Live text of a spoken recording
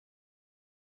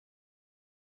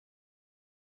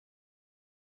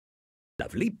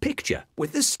lovely picture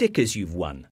with the stickers you've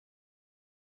won.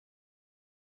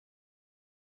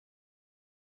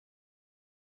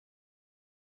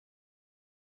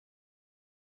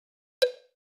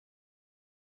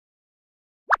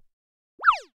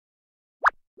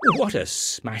 What a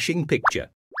smashing picture!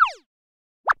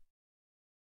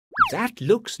 That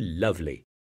looks lovely.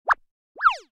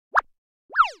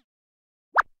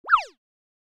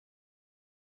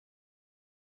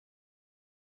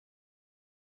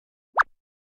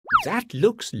 That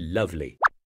looks lovely.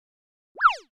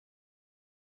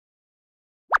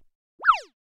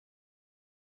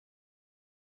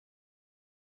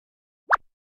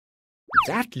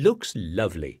 That looks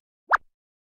lovely.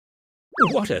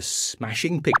 What a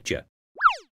smashing picture!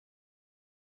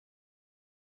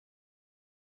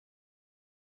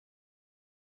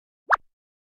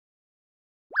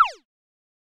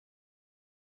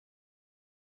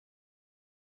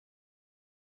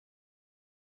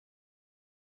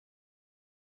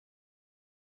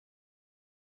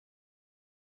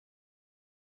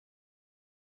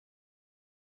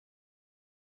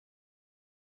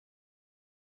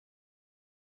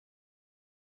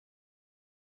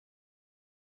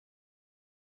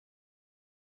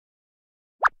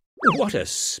 What a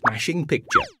smashing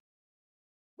picture!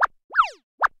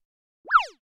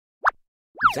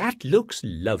 That looks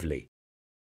lovely.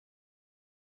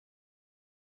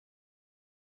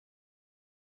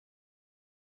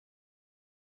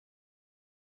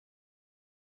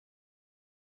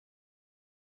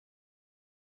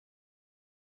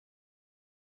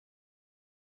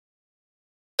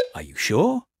 Are you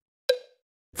sure?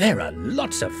 There are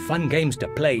lots of fun games to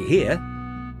play here.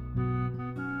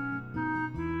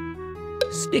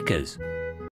 Stickers.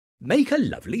 Make a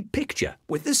lovely picture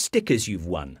with the stickers you've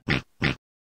won.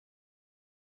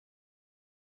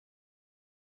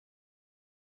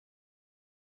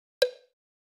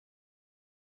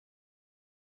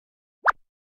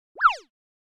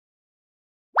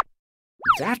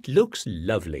 That looks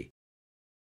lovely.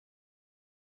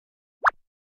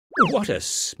 What a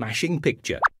smashing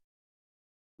picture!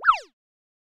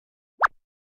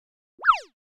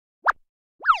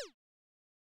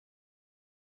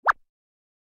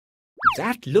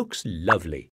 That looks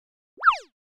lovely.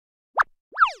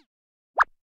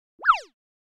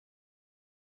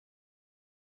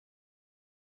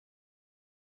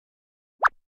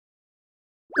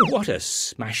 What a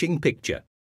smashing picture!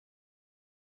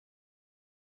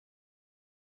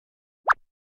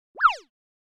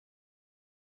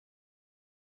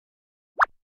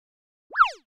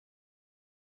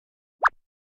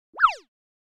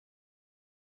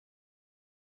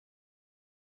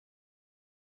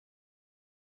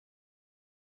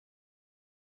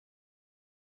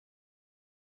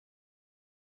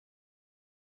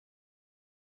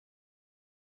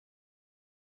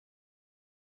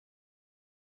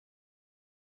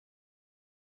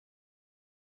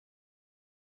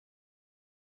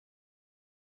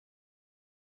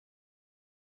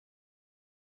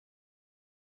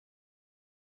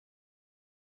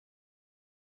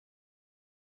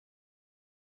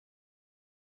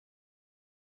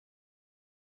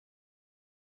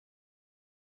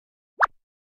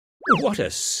 What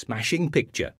a smashing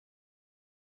picture!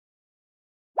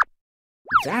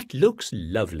 That looks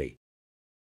lovely.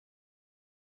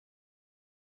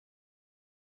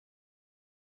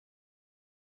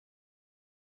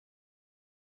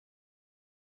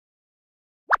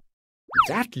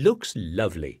 That looks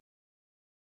lovely.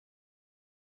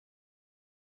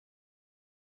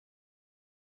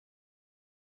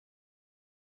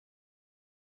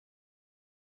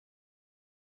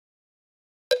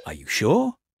 Are you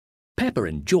sure? Peppa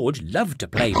and George love to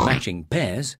play matching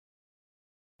pairs.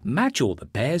 Match all the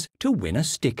pairs to win a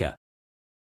sticker.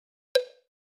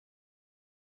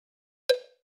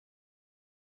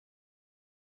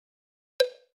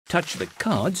 Touch the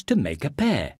cards to make a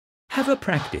pair. Have a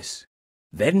practice.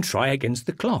 Then try against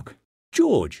the clock.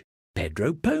 George,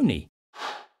 Pedro Pony.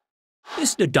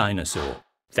 Mr. Dinosaur.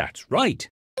 That's right.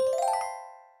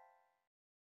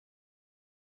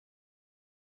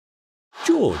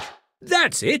 George,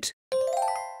 that's it.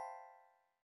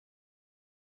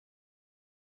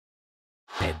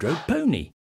 Pedro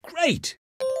Pony. Great.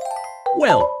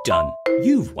 Well done.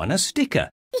 You've won a sticker.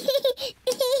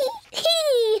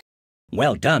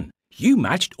 Well done. You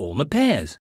matched all the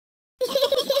pairs.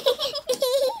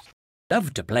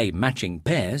 Love to play matching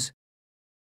pairs.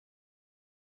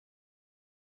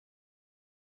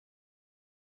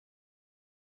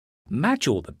 Match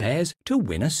all the pairs to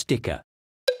win a sticker.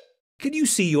 Can you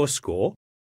see your score?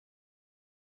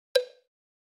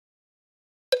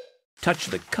 Touch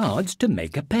the cards to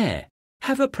make a pair.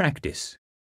 Have a practice.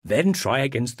 Then try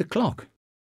against the clock.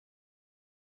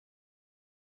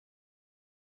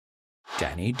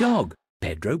 Danny Dog,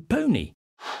 Pedro Pony.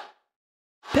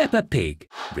 Peppa Pig,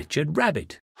 Richard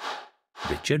Rabbit.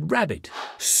 Richard Rabbit,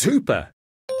 super.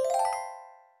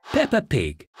 Peppa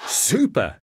Pig,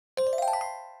 super.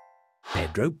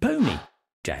 Pedro Pony,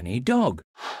 Danny Dog.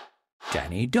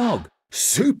 Danny Dog,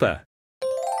 super.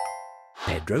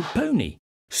 Pedro Pony,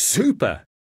 super.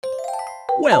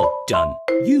 Well done,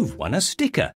 you've won a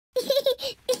sticker.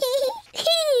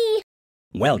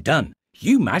 Well done,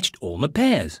 you matched all the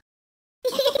pairs.